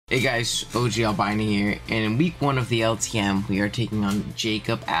Hey guys, OG Albino here, and in week 1 of the LTM, we are taking on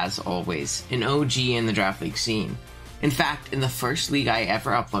Jacob as always, an OG in the draft league scene. In fact, in the first league I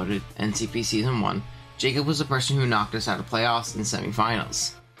ever uploaded, NCP Season 1, Jacob was the person who knocked us out of playoffs and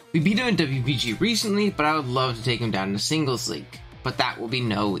semifinals. We beat him in WPG recently, but I would love to take him down in a singles league, but that will be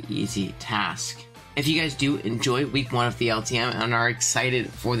no easy task. If you guys do enjoy week 1 of the LTM and are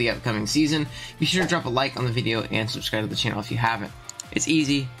excited for the upcoming season, be sure to drop a like on the video and subscribe to the channel if you haven't. It's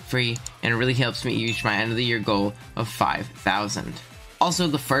easy, free, and it really helps me reach my end of the year goal of 5,000. Also,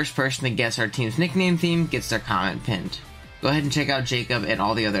 the first person to guess our team's nickname theme gets their comment pinned. Go ahead and check out Jacob and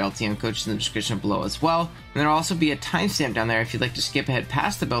all the other LTM coaches in the description below as well, and there will also be a timestamp down there if you'd like to skip ahead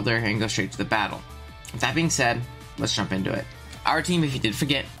past the builder and go straight to the battle. With that being said, let's jump into it. Our team, if you did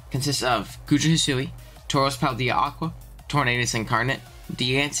forget, consists of Gudra Hisui, Tauros Paldea Aqua, Tornadus Incarnate,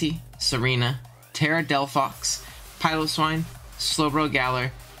 Diancie, Serena, Terra Delphox, Piloswine, Slowbro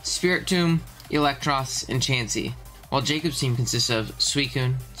Galar, Spiritomb, Electros, and Chansey, while Jacob's team consists of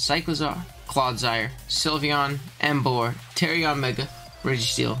Suicune, Cyclizar, Clodsire, Sylveon, Emboar, Therion Mega,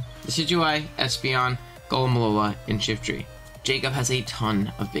 Registeel, Decidueye, Espeon, Golem, and Shiftry. Jacob has a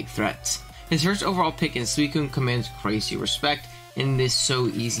ton of big threats. His first overall pick in Suicune commands crazy respect, and it is so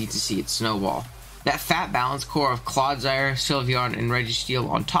easy to see it snowball. That fat balance core of Clodsire, Sylveon, and Registeel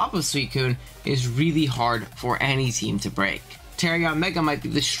on top of Suicune is really hard for any team to break. Therion Mega might be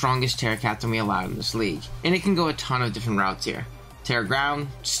the strongest Terra Captain we allow in this league, and it can go a ton of different routes here. Terra Ground,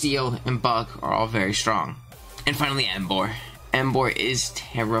 Steel, and Bug are all very strong. And finally Emboar. Emboar is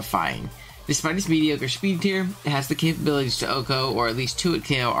terrifying. Despite its mediocre speed tier, it has the capabilities to OHKO or at least 2-hit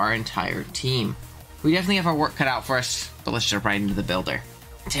KO our entire team. We definitely have our work cut out for us, but let's jump right into the builder.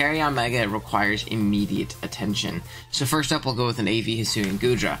 Therion Mega requires immediate attention, so first up we'll go with an AV Hisui and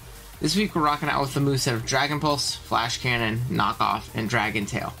Gudra. This week we're rocking out with the moveset of Dragon Pulse, Flash Cannon, Knockoff, and Dragon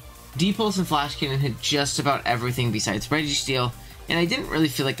Tail. D-Pulse and Flash Cannon hit just about everything besides Registeel, and I didn't really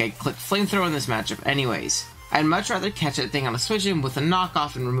feel like I'd click Flamethrower in this matchup anyways. I'd much rather catch that thing on a switch in with a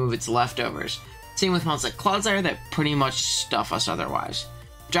Knockoff and remove its leftovers. Same with mounts like Clodsire that pretty much stuff us otherwise.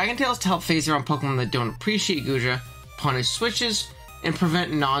 Dragon Tails to help phase around Pokemon that don't appreciate Gudra, punish switches, and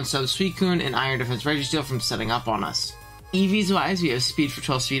prevent non-sub Suicune and Iron Defense Registeel from setting up on us. EVs wise, we have Speed for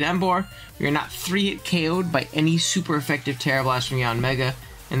 12 Speed Emboar, we are not 3-hit KO'd by any super effective Terra Blast from Yanmega,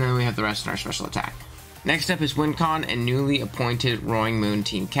 and then we have the rest in our special attack. Next up is WinCon and newly appointed Roaring Moon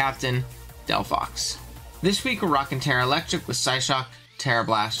team captain, Delphox. This week we're rocking Terra Electric with Psyshock, Terra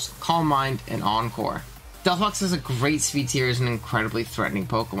Blast, Calm Mind, and Encore. Delphox has a great speed tier as an incredibly threatening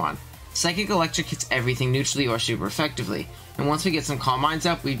Pokemon. Psychic Electric hits everything neutrally or super effectively, and once we get some Calm Minds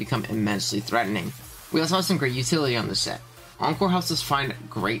up, we become immensely threatening. We also have some great utility on this set. Encore helps us find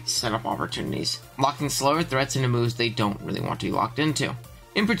great setup opportunities, locking slower threats into moves they don't really want to be locked into.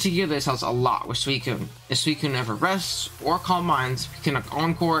 In particular, this helps a lot with Suicune. If Suicune ever rests or Calm Minds, we can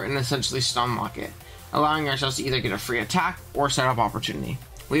Encore and essentially stun lock it, allowing ourselves to either get a free attack or setup opportunity.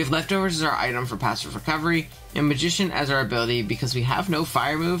 We have Leftovers as our item for passive recovery, and Magician as our ability because we have no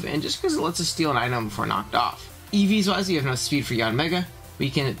fire move and just because it lets us steal an item before knocked off. EVs wise, we have no speed for Yanmega. We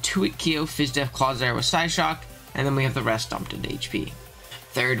can 2-hit KO Fizdef Clodsire with Psyshock, and then we have the rest dumped into HP.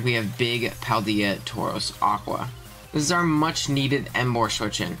 Third, we have Big Paldea Tauros Aqua. This is our much needed Emboar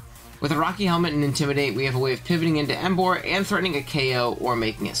switch in. With a Rocky Helmet and Intimidate, we have a way of pivoting into Emboar and threatening a KO or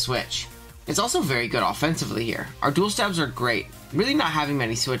making it switch. It's also very good offensively here. Our dual stabs are great, really not having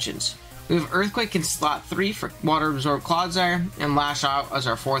many switch-ins. We have Earthquake in slot 3 for Water Absorb Clodsire, and Lash Out as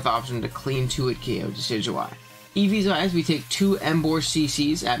our 4th option to clean 2-hit KO Decidueye. EVs wise, we take 2 Emboar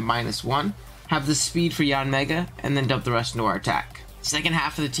CCs at -1, have the speed for Yanmega, and then dump the rest into our attack. Second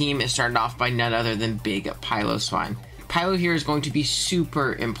half of the team is started off by none other than Big Piloswine. Pilo here is going to be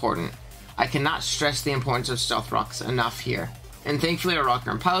super important. I cannot stress the importance of Stealth Rocks enough here. And thankfully our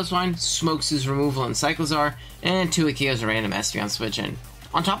Rocker and Piloswine smokes his removal in Cyclizar, and 2-hit KOs a random Espeon switch in.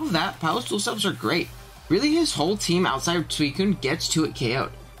 On top of that, Pilo's dual stabs are great. Really his whole team outside of Suicune gets 2-hit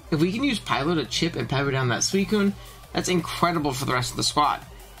KO'd. If we can use Pilo to chip and pepper down that Suicune, that's incredible for the rest of the squad.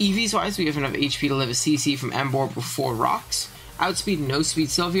 EVs wise, we have enough HP to live a CC from Emboar before Rocks, outspeed no speed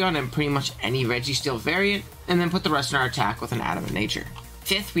Sylveon and pretty much any Registeel variant, and then put the rest in our attack with an Adamant Nature.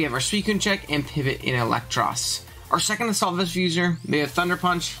 Fifth, we have our Suicune check and pivot in Electros. Our second Assault Vest user, we have Thunder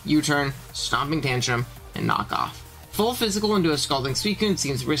Punch, U-Turn, Stomping Tantrum, and Knockoff. Full physical into a Scalding Suicune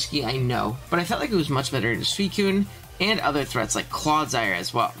seems risky, I know, but I felt like it was much better into Suicune and other threats like Clodsire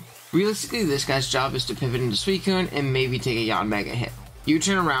as well. Realistically, this guy's job is to pivot into Suicune and maybe take a Yanmega hit.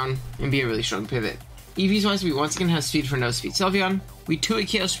 U-turn around and be a really strong pivot. EVs wise, we once again have speed for no speed Sylveon. We 2-hit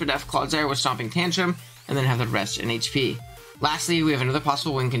KO Spadef Clodsire with Stomping Tantrum, and then have the rest in HP. Lastly, we have another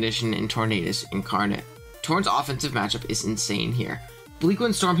possible win condition in Tornadus Incarnate. Torn's offensive matchup is insane here. Bleak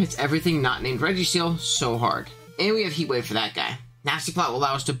Wind Storm hits everything not named Registeel so hard. And we have Heat Wave for that guy. Nasty Plot will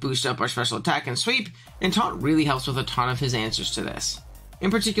allow us to boost up our special attack and sweep, and Taunt really helps with a ton of his answers to this. In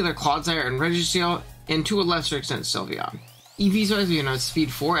particular, Clodsire and Registeel, and to a lesser extent Sylveon. EVs wise, we have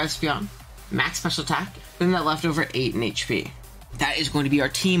Speed 4 Espeon, max special attack, then that left over 8 in HP. That is going to be our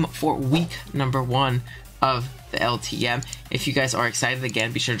team for week number 1 of the LTM. If you guys are excited,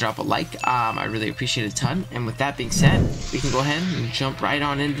 again, be sure to drop a like. I really appreciate it a ton. And with that being said, we can go ahead and jump right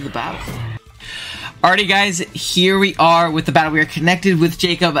on into the battle. Alrighty guys, here we are with the battle. We are connected with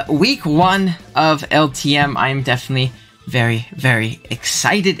Jacob, week 1 of LTM. I'm definitely very, very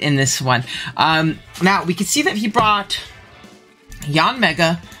excited in this one. Now, we can see that he brought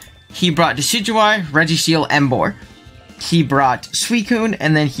Yanmega, he brought Decidueye, Registeel, Emboar. He brought Suicune,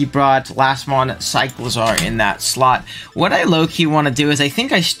 and then he brought Lastmon, Cyclizar in that slot. What I low-key want to do is I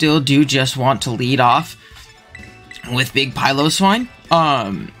think I still do just want to lead off with Big Piloswine.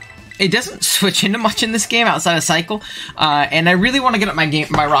 It doesn't switch into much in this game outside of Cycle, and I really want to get up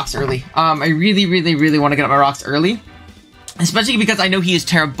my rocks early. I really, really, really want to get up my rocks early. Especially because I know he is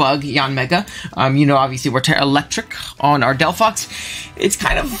Terra Bug, Yanmega. You know, obviously we're Terra Electric on our Delphox. It's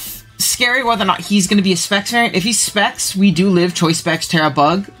kind of scary whether or not he's going to be a Specs variant. If he's Specs, we do live Choice Specs Terra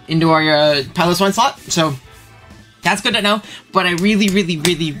Bug into our Piloswine slot, so that's good to know. But I really, really,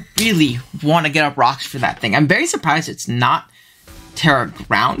 really, really want to get up rocks for that thing. I'm very surprised it's not Terra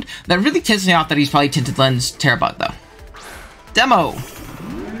Ground. That really tips me off that he's probably Tinted Lens Terra Bug, though. Demo!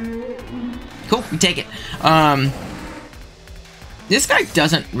 Cool, we take it. This guy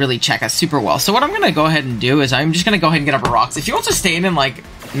doesn't really check us super well, so what I'm going to go ahead and do is I'm just going to go ahead and get up our rocks. If he wants to stay in and, like,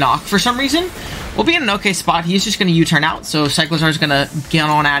 knock for some reason, we'll be in an okay spot. He's just going to U-turn out, so Cyclizar's going to get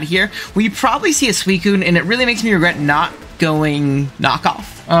on out of here. We probably see a Suicune, and it really makes me regret not going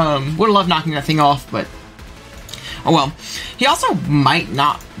knockoff. Would've loved knocking that thing off, but oh well. He also might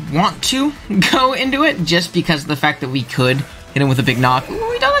not want to go into it, just because of the fact that we could hit him with a big knock.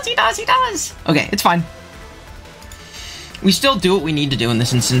 Ooh, he does, he does, he does! Okay, it's fine. We still do what we need to do in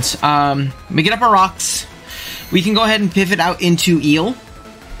this instance. We get up our rocks. We can go ahead and pivot out into Eel.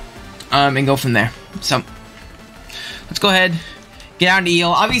 And go from there. So, let's go ahead, get out into Eel.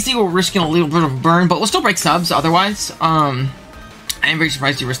 Obviously, we're risking a little bit of burn, but we'll still break subs otherwise. I am very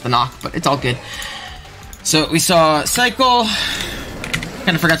surprised he risked the knock, but it's all good. So, we saw Cycle.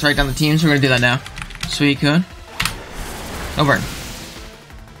 Kind of forgot to write down the teams. We're going to do that now. Suicune. No burn.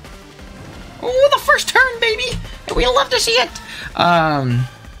 Oh, the first turn, baby! We love to see it! And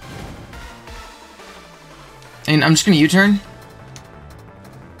I'm just gonna U-turn.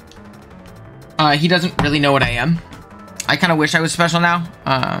 He doesn't really know what I am. I kind of wish I was special now.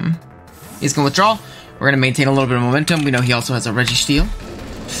 He's gonna withdraw. We're gonna maintain a little bit of momentum. We know he also has a Registeel.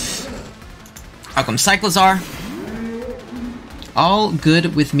 Out comes Cyclizar. All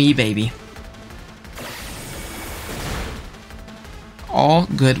good with me, baby. All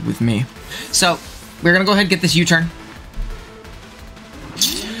good with me. So, we're going to go ahead and get this U-turn.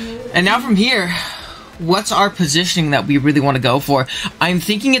 And now from here, what's our positioning that we really want to go for? I'm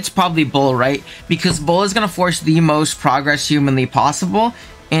thinking it's probably Bull, right? Because Bull is going to force the most progress humanly possible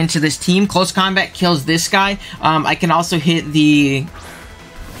into this team. Close combat kills this guy. I can also hit the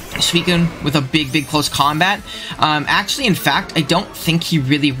Suicune with a big, big close combat. Actually, in fact, I don't think he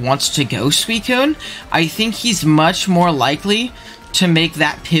really wants to go Suicune. I think he's much more likely to make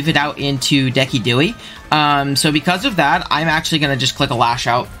that pivot out into Decky Dewey. So because of that, I'm actually going to just click a Lash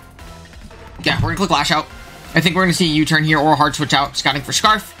Out. Yeah, we're going to click Lash Out. I think we're going to see a U-turn here or a hard switch out, scouting for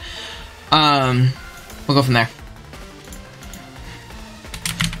Scarf. We'll go from there.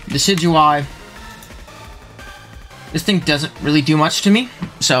 Decidueye. This thing doesn't really do much to me,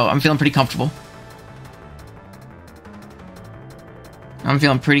 so I'm feeling pretty comfortable. I'm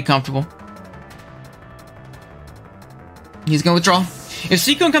feeling pretty comfortable. He's gonna withdraw. If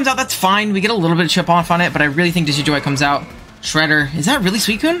Suicune comes out, that's fine. We get a little bit of chip off on it, but I really think Decidueye comes out. Shredder. Is that really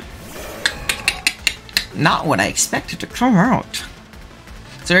Suicune? Not what I expected to come out.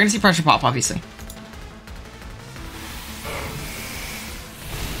 So we're gonna see Pressure Pop, obviously.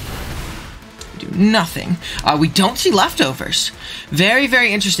 Do nothing. We don't see Leftovers. Very,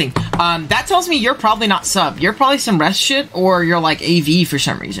 very interesting. That tells me you're probably not sub. You're probably some rest shit, or you're like AV for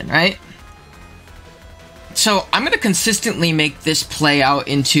some reason, right? So I'm going to consistently make this play out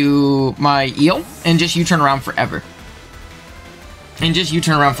into my Eel and just U-turn around forever. And just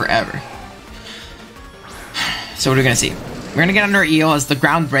U-turn around forever. So what are we going to see? We're going to get under our Eel as the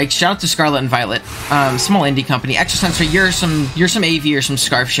ground breaks. Shout out to Scarlet and Violet. Small indie company. Extra Sensor, you're some AV or some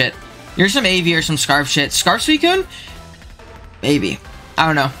Scarf shit. You're some AV or some Scarf shit. Scarf Suicune? Maybe. I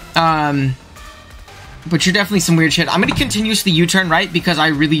don't know. But you're definitely some weird shit. I'm going to continuously U-turn, right? Because I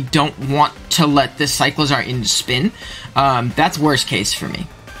really don't want to let this Cyclozar in spin. That's worst case for me.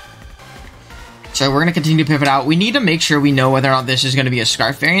 So we're going to continue to pivot out. We need to make sure we know whether or not this is going to be a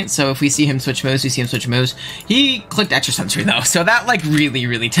Scarf variant. So if we see him switch moves, we see him switch moves. He clicked Extra Sensory, though. So that, like, really,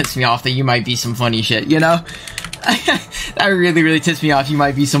 really tips me off that you might be some funny shit, you know? That really, really tips me off. You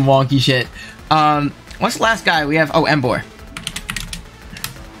might be some wonky shit. What's the last guy? We have... Oh, Emboar.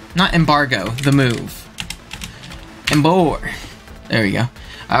 Not Embargo, the move. Emboar. There we go.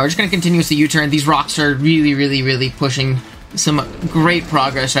 We're just going to continuously U-turn. These rocks are really, really, really pushing some great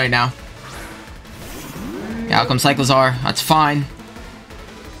progress right now. Yeah, out comes Cyclozar. That's fine.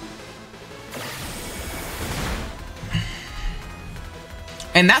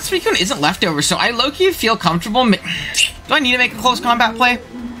 And that Suicune isn't leftover, so I low-key feel comfortable. Do I need to make a close combat play?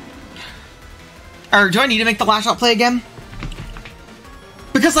 Or do I need to make the Lash Out play again?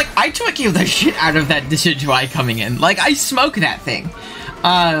 Because, like, I 2-KO'd the shit out of that Decidueye coming in. Like, I smoke that thing.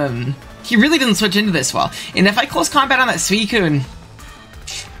 He really didn't switch into this well. And if I close combat on that Suicune,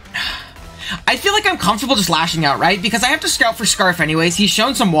 I feel like I'm comfortable just lashing out, right? Because I have to scout for Scarf anyways. He's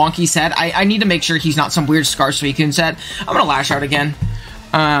shown some wonky set. I need to make sure he's not some weird Scarf Suicune set. I'm gonna lash out again.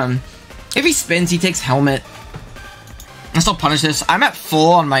 If he spins, he takes Helmet. I still punish this. I'm at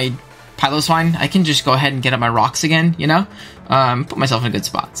full on my Piloswine. I can just go ahead and get up my rocks again, you know? Put myself in a good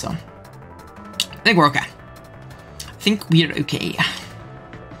spot, so. I think we're okay. I think we're okay.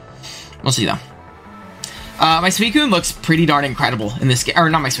 We'll see, though. My Suicune looks pretty darn incredible in this game. Or,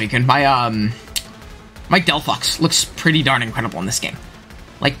 not my Suicune. My Delphox looks pretty darn incredible in this game.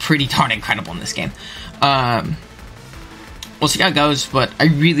 Like, pretty darn incredible in this game. We'll see how it goes, but I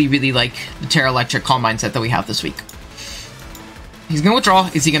really, really like the Terra Electric Calm Mindset that we have this week. He's gonna withdraw.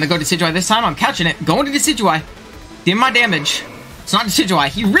 Is he gonna go to Decidueye this time? I'm catching it. Going to Decidueye. Give him my damage. It's not Decidueye.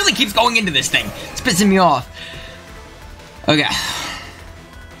 He really keeps going into this thing. It's pissing me off. Okay.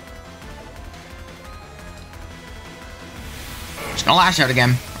 Just gonna lash out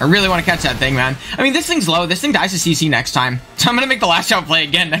again. I really want to catch that thing, man. I mean, this thing's low. This thing dies to CC next time. So I'm gonna make the lash out play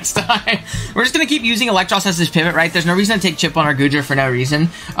again next time. We're just gonna keep using Electros as his pivot, right? There's no reason to take chip on our Goodra for no reason.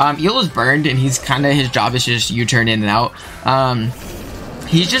 Eel is burned, and he's kind of, his job is just U-turn in and out.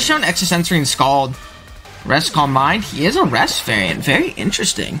 He's just shown Extra Sensory and Scald. Rest Calm Mind. He is a Rest variant. Very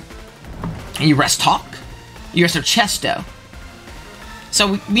interesting. And you Rest Talk. You Rest Chesto.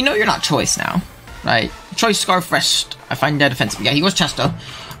 So we know you're not Choice now, right? Choice, Scarf, Rest. I find that defensive. Yeah, he goes Chesto.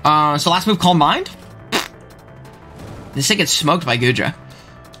 So last move, Calm Mind. This thing gets smoked by Goodra.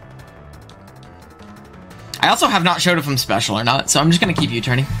 I also have not showed if I'm special or not, so I'm just gonna keep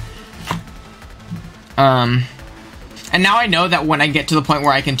U-turning. And now I know that when I get to the point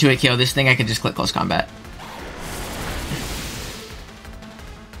where I can 2-KO this thing, I can just click Close Combat.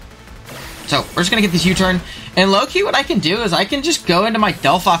 So, we're just gonna get this U-turn. And low-key, what I can do is I can just go into my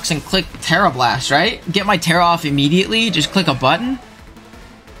Delphox and click Terra Blast, right? Get my Terra off immediately, just click a button.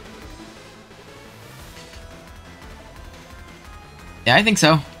 Yeah, I think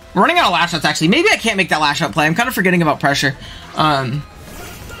so. We're running out of Lash Outs, actually. Maybe I can't make that Lash Out play. I'm kind of forgetting about Pressure. Start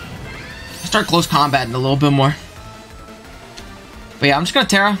Close Combating a little bit more. But yeah, I'm just gonna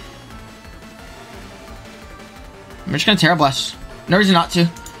Terra. I'm just gonna Terra Blast. No reason not to.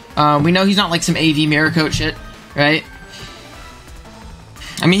 We know he's not like some AV Mirror Coat shit, right?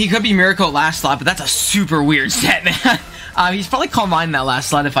 I mean, he could be Mirror Coat last slot, but that's a super weird set, man. He's probably Calm Mind in that last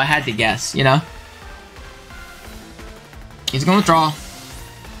slot if I had to guess, you know? He's gonna withdraw.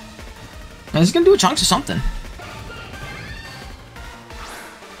 Now, he's gonna do a chunks of something.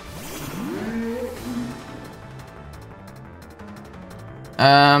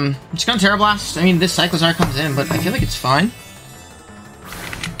 I'm just gonna Terra Blast. I mean, this Cyclozar comes in, but I feel like it's fine.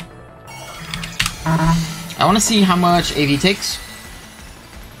 I want to see how much AV takes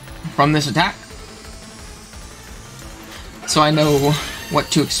from this attack, so I know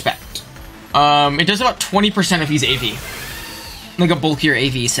what to expect. It does about 20% if he's AV. Like a bulkier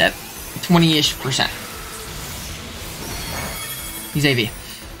AV set. 20-ish%. He's AV.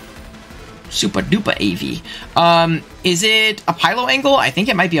 Super duper AV. Is it a Pylo angle? I think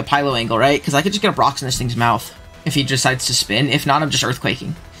it might be a Pylo angle, right? Because I could just get a rocks in this thing's mouth if he decides to spin. If not, I'm just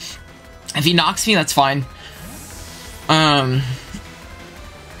Earthquaking. If he knocks me, that's fine. Yeah,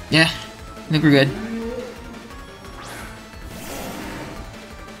 I think we're good.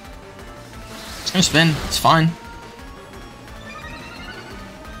 It's gonna spin, it's fine.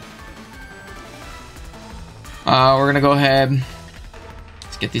 We're gonna go ahead.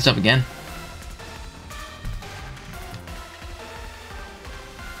 Let's get these up again.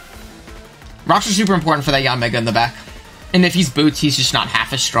 Rocks are super important for that Yanmega in the back. And if he's boots, he's just not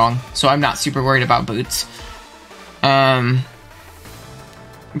half as strong. So I'm not super worried about boots. But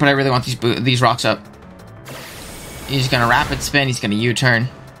I really want these rocks up. He's gonna rapid spin, he's gonna U-turn.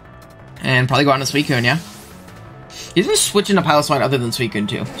 And probably go on to Suicune, yeah? He doesn't switch into Piloswine other than Suicune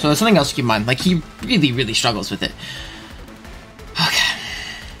too. So there's something else to keep in mind. Like, he really, really struggles with it. Okay.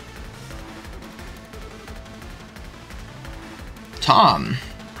 Tom.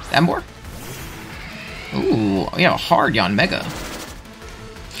 Emboar? Ooh, we have a hard Yon Mega.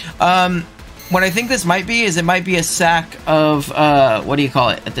 What I think this might be is it might be a sack of, what do you call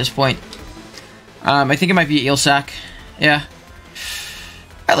it at this point? I think it might be Eel Sack. Yeah.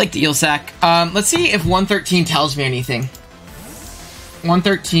 I like the Eel Sack. Let's see if 113 tells me anything.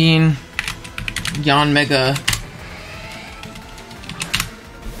 113, Yon Mega,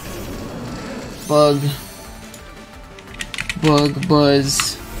 Bug,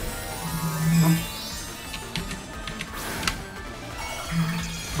 Buzz.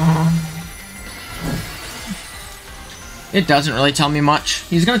 It doesn't really tell me much.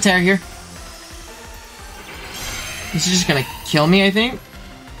 He's gonna tear here. This is just gonna kill me, I think.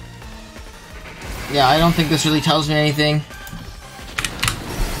 Yeah, I don't think this really tells me anything.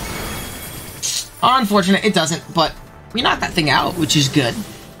 Unfortunate, it doesn't, but we knocked that thing out, which is good.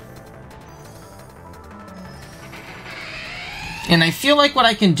 And I feel like what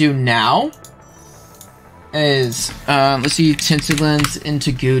I can do now is, let's see, Tinselens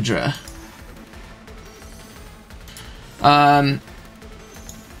into Gudra.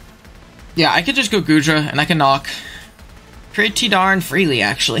 Yeah, I could just go Gudra, and I can knock pretty darn freely,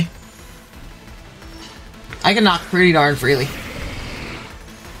 actually. I can knock pretty darn freely.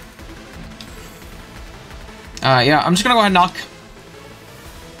 Yeah, I'm just gonna go ahead and knock.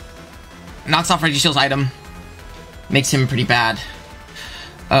 Knocks off Registeel's item. Makes him pretty bad.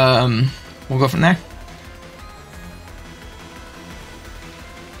 We'll go from there.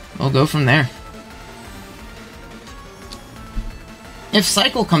 We'll go from there. If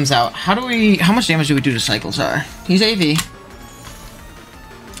Cycle comes out, how much damage do we do to Cyclezar? He's AV.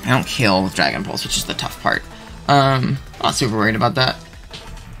 I don't kill with Dragon Pulse, which is the tough part. Not super worried about that.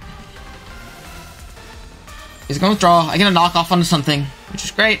 He's gonna withdraw. I get a knock off onto something, which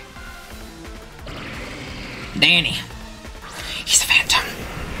is great. Danny. He's a Phantom.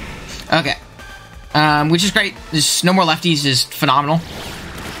 Okay. Which is great. There's no more lefties is phenomenal.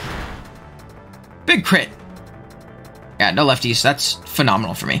 Big crit. Yeah, no lefties. That's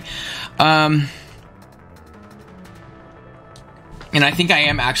phenomenal for me. And I think I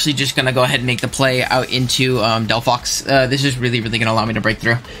am actually just going to go ahead and make the play out into Delphox. This is really, really going to allow me to break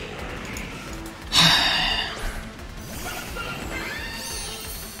through.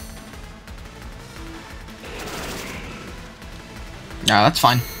 Yeah, that's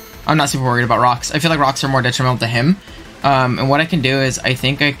fine. I'm not super worried about rocks. I feel like rocks are more detrimental to him. And what I can do is I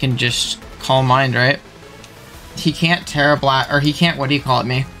think I can just Calm Mind, right? He can't Terra Blast, or he can't, what do you call it,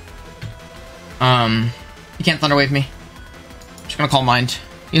 me? He can't Thunder Wave me. Just gonna Calm Mind.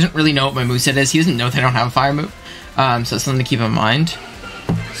 He doesn't really know what my moveset is. He doesn't know that I don't have a fire move. So it's something to keep in mind.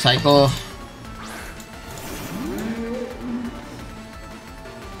 Cycle.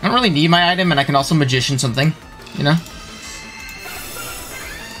 I don't really need my item, and I can also Magician something, you know?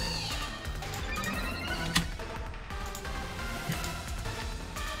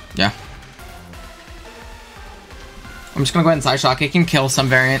 Yeah. I'm just gonna go ahead and Side Shock. It can kill some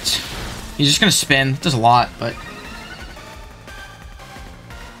variants. He's just gonna spin. Does a lot, but...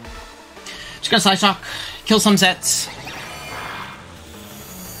 Just gonna Side Shock. Kill some sets.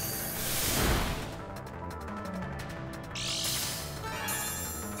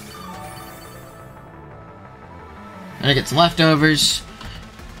 And I get some leftovers.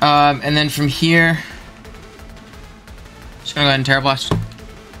 And then from here... Just gonna go ahead and Terra Blast.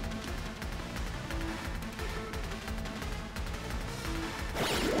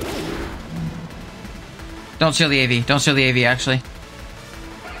 Don't steal the AV. Don't steal the AV, actually.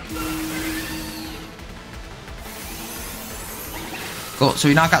 Cool. So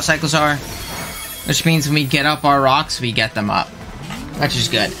we knock out Cyclozar, which means when we get up our rocks, we get them up. Which is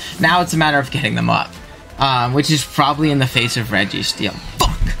good. Now it's a matter of getting them up. Which is probably in the face of Registeel.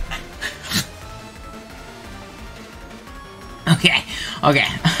 Fuck! Okay. Okay.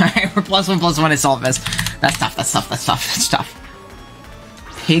 Alright, we're +1/+1 Assault Vest. That's tough. That's tough. That's tough. That's tough.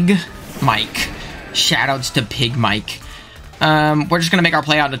 Pig Mike. Shoutouts to Pig Mike. We're just gonna make our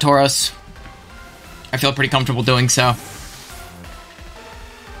play out into Tauros. I feel pretty comfortable doing so.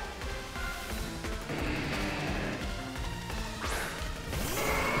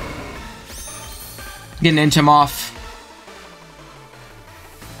 Getting Intim off.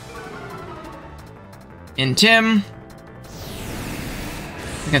 Intim.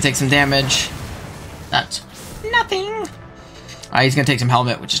 He's gonna take some damage. That's nothing. He's gonna take some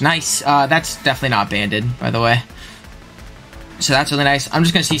helmet, which is nice. That's definitely not banded, by the way. So that's really nice. I'm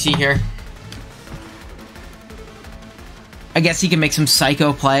just gonna CC here. I guess he can make some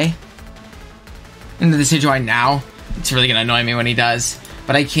psycho play into the Decidueye now. It's really gonna annoy me when he does.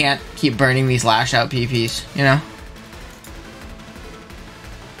 But I can't keep burning these lash out PPs, you know?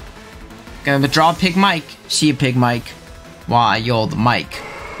 Gonna withdraw Pig Mike. See you, Pig Mike. Wild Mike.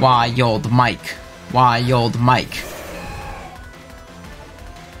 Wild Mike. Wild Mike.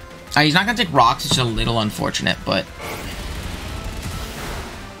 He's not gonna take rocks, it's just a little unfortunate, but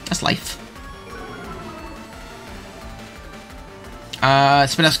that's life.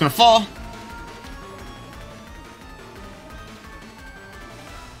 Spinet's gonna fall.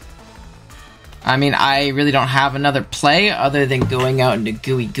 I mean, I really don't have another play other than going out into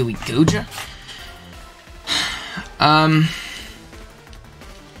Gooey Gooey Goja.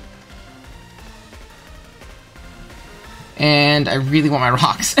 And I really want my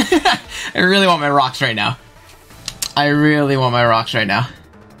rocks. I really want my rocks right now. I really want my rocks right now.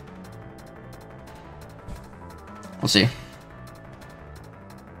 We'll see.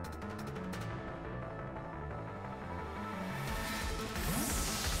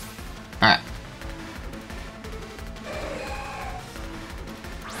 Alright.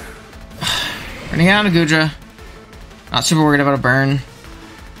 Running out of Goodra. Not super worried about a burn.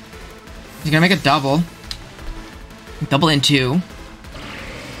 He's gonna make a double. Double into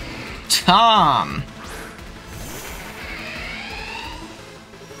Tom.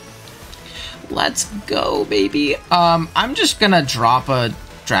 Let's go, baby. I'm just gonna drop a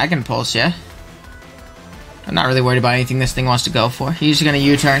Dragon Pulse, yeah? I'm not really worried about anything this thing wants to go for. He's just gonna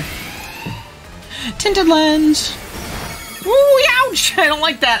U-turn. Tinted Lens. Woo, ouch! I don't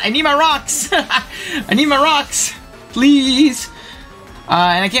like that. I need my rocks. I need my rocks. Please.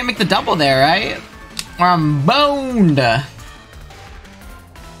 And I can't make the double there, right? Or I'm boned.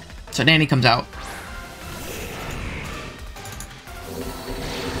 So Danny comes out.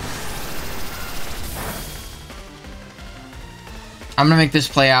 I'm gonna make this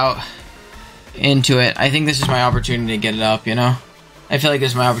play out into it. I think this is my opportunity to get it up, you know? I feel like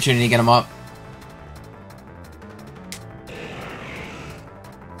this is my opportunity to get him up.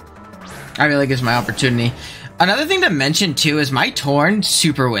 I feel like this is my opportunity. Another thing to mention too is my Torn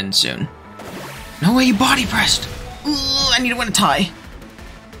super wins soon. No way you body pressed. Ooh, I need to win a tie.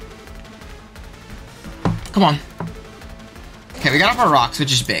 Come on. Okay, we got up our rocks,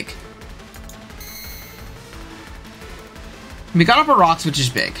 which is big. We got up our rocks, which is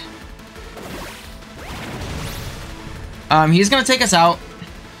big. He's gonna take us out,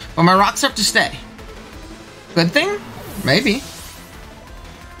 but my rocks have to stay. Good thing? Maybe.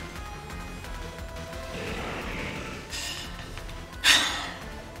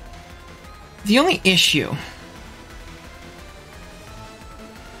 The only issue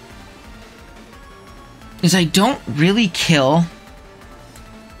is I don't really kill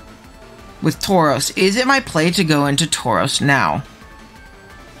with Tauros. Is it my play to go into Tauros now?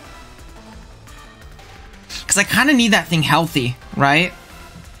 Because I kind of need that thing healthy, right?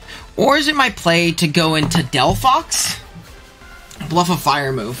 Or is it my play to go into Delphox? Bluff a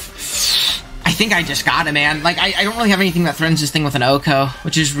fire move. I think I just got it, man. Like, I don't really have anything that threatens this thing with an Oko,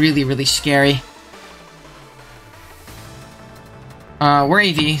 which is really, really scary. We're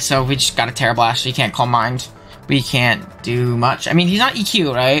AV, so we just got a Terra Blast, so you can't Calm Mind. We can't do much. I mean, he's not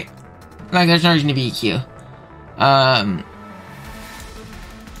EQ, right? Like, there's no reason to be EQ.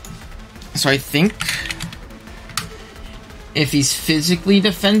 So I think if he's physically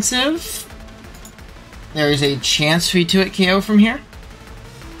defensive, there is a chance we 2-hit KO from here.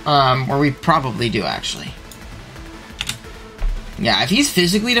 Or we probably do, actually. Yeah, if he's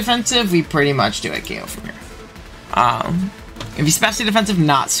physically defensive, we pretty much do 2-hit KO from here. If he's specially defensive,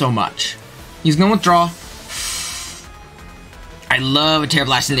 not so much. He's gonna withdraw. I love a Terra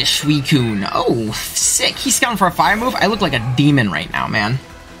Blast into Suicune. Oh, sick. He's scouting for a fire move. I look like a demon right now, man.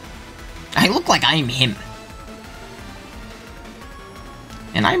 I look like I'm him.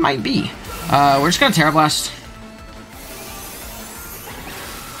 And I might be. We're just gonna Terra Blast.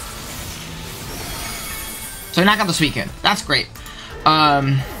 So we knock out the Suicune. That's great.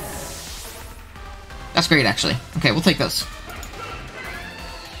 That's great, actually. Okay, we'll take those.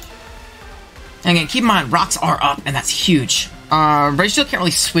 And again, keep in mind, rocks are up, and that's huge. Registeel can't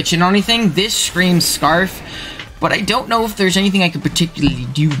really switch in on anything. This screams Scarf, but I don't know if there's anything I could particularly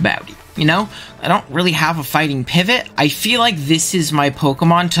do about it, you know? I don't really have a fighting pivot. I feel like this is my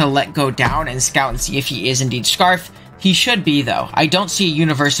Pokemon to let go down and scout and see if he is indeed Scarf. He should be, though. I don't see a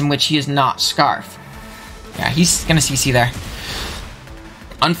universe in which he is not Scarf. Yeah, he's gonna CC there.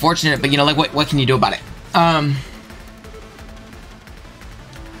 Unfortunate, but you know, like, what can you do about it?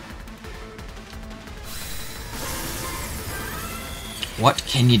 What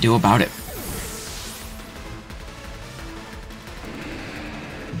can you do about it?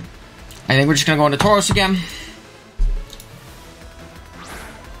 I think we're just gonna go into Tauros again.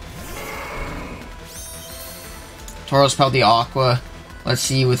 Tauros Pelty Aqua. Let's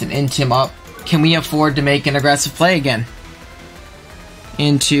see, with an Intim up, can we afford to make an aggressive play again?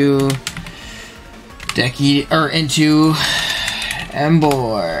 Into into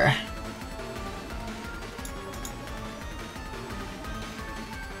Emboar.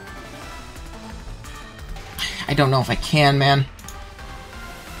 I don't know if I can, man.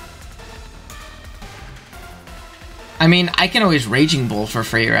 I mean, I can always Raging Bull for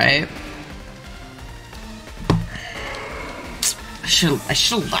free, right? I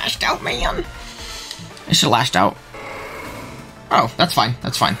should have lashed out, man. I should have lashed out. Oh, that's fine.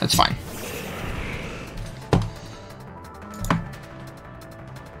 That's fine. That's fine.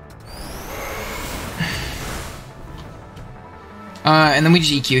 And then we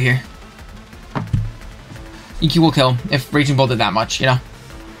just EQ here. EQ will kill if Raging Bull did that much, you know?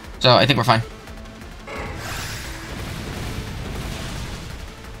 So I think we're fine.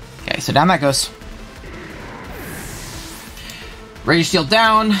 Okay, so down that goes. Rage Steel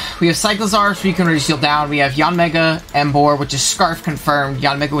down. We have Cyclozar, so we can Rage Steel down. We have Yanmega, Emboar, which is Scarf confirmed.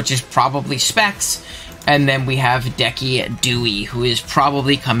 Yanmega, which is probably Specs. And then we have Decky Dewey, who is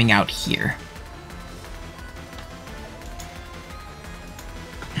probably coming out here.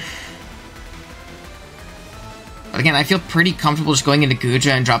 But again, I feel pretty comfortable just going into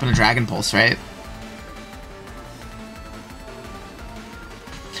Guja and dropping a Dragon Pulse, right?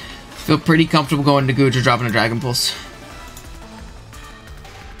 Feel pretty comfortable going to Guja, dropping a Dragon Pulse.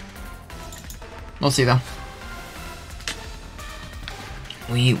 We'll see, though.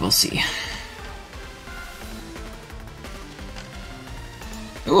 We will see.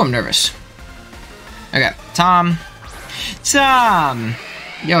 Ooh, I'm nervous. Okay, Tom. Tom!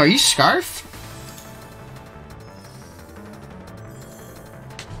 Yo, are you Scarf?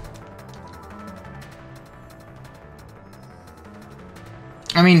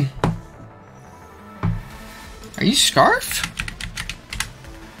 I mean... Are you Scarf?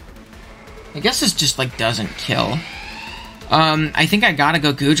 I guess this just, like, doesn't kill. I think I gotta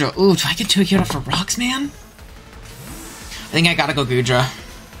go Gudra. Ooh, do I get 2 Akira for rocks, man? I think I gotta go Gudra.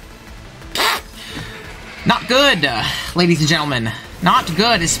 Not good, ladies and gentlemen. Not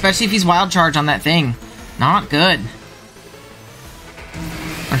good, especially if he's Wild Charge on that thing. Not good.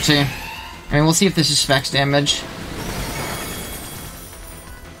 Let's see. I mean, we'll see if this is Specs damage.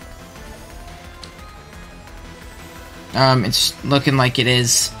 It's looking like it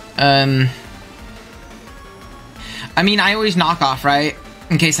is. I mean, I always knock off, right?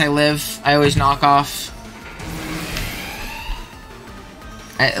 In case I live, I always knock off.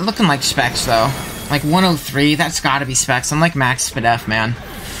 Looking like Specs, though. Like 103, that's gotta be Specs. I'm like max Spadef, man.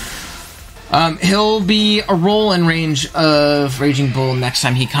 He'll be a roll in range of Raging Bull next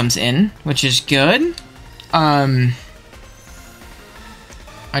time he comes in, which is good. I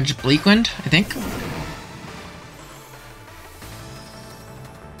just Bleakwind, I think.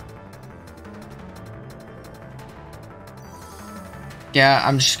 Yeah,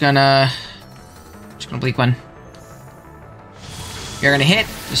 I'm just gonna Bleak one. You're gonna hit.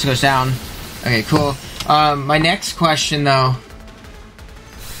 This goes down. Okay, cool. My next question though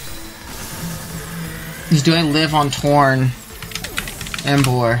is, do I live on Torn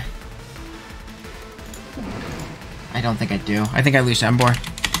Emboar? I don't think I do. I think I lose to Emboar.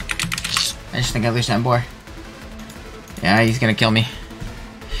 I just think I lose to Emboar. Yeah, he's gonna kill me.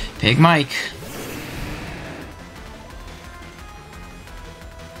 Pig Mike.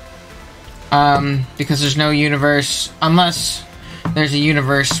 Because there's no universe, unless there's a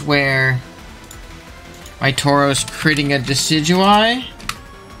universe where my Tauros critting a Decidueye.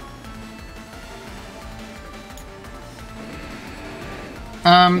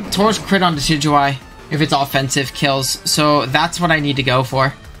 Tauros crit on Decidueye if it's offensive kills, so that's what I need to go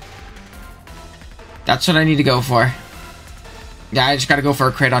for. That's what I need to go for. Yeah, I just gotta go for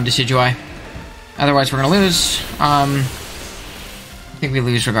a crit on Decidueye. Otherwise, we're gonna lose. I think we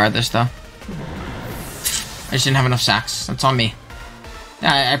lose regardless, though. I just didn't have enough sacks. That's on me.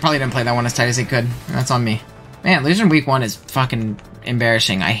 Yeah, I probably didn't play that one as tight as I could. That's on me. Man, losing week 1 is fucking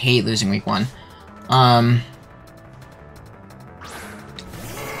embarrassing. I hate losing week 1.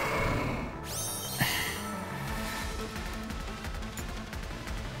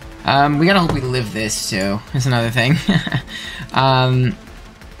 We gotta hope we live this, too. That's another thing. I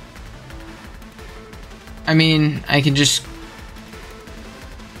mean, I can just...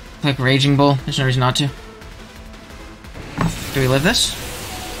 Click Raging Bull. There's no reason not to. Do we live this?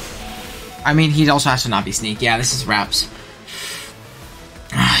 I mean, he also has to not be Sneak. Yeah, this is Raps.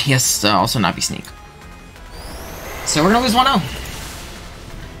 Yes, also not be Sneak. So we're gonna lose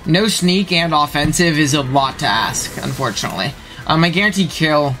 1-0. No Sneak and offensive is a lot to ask, unfortunately. My guaranteed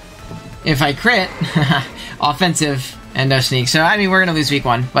kill, if I crit, offensive and no Sneak. So, I mean, we're gonna lose week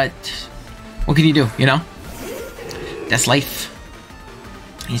 1, but what can you do, you know? That's life.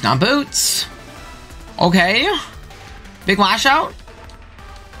 He's not boots. Okay. Big lash out.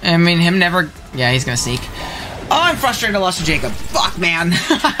 I mean, him never... Yeah, he's gonna Sneak. Oh, I'm frustrated I lost to Jacob. Fuck, man.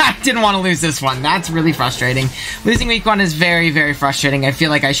 I didn't want to lose this one. That's really frustrating. Losing week 1 is very, very frustrating. I feel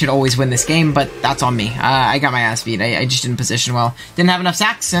like I should always win this game, but that's on me. I got my ass beat. I just didn't position well. Didn't have enough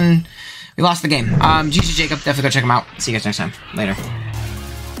sacks, and we lost the game. GG Jacob. Definitely go check him out. See you guys next time. Later.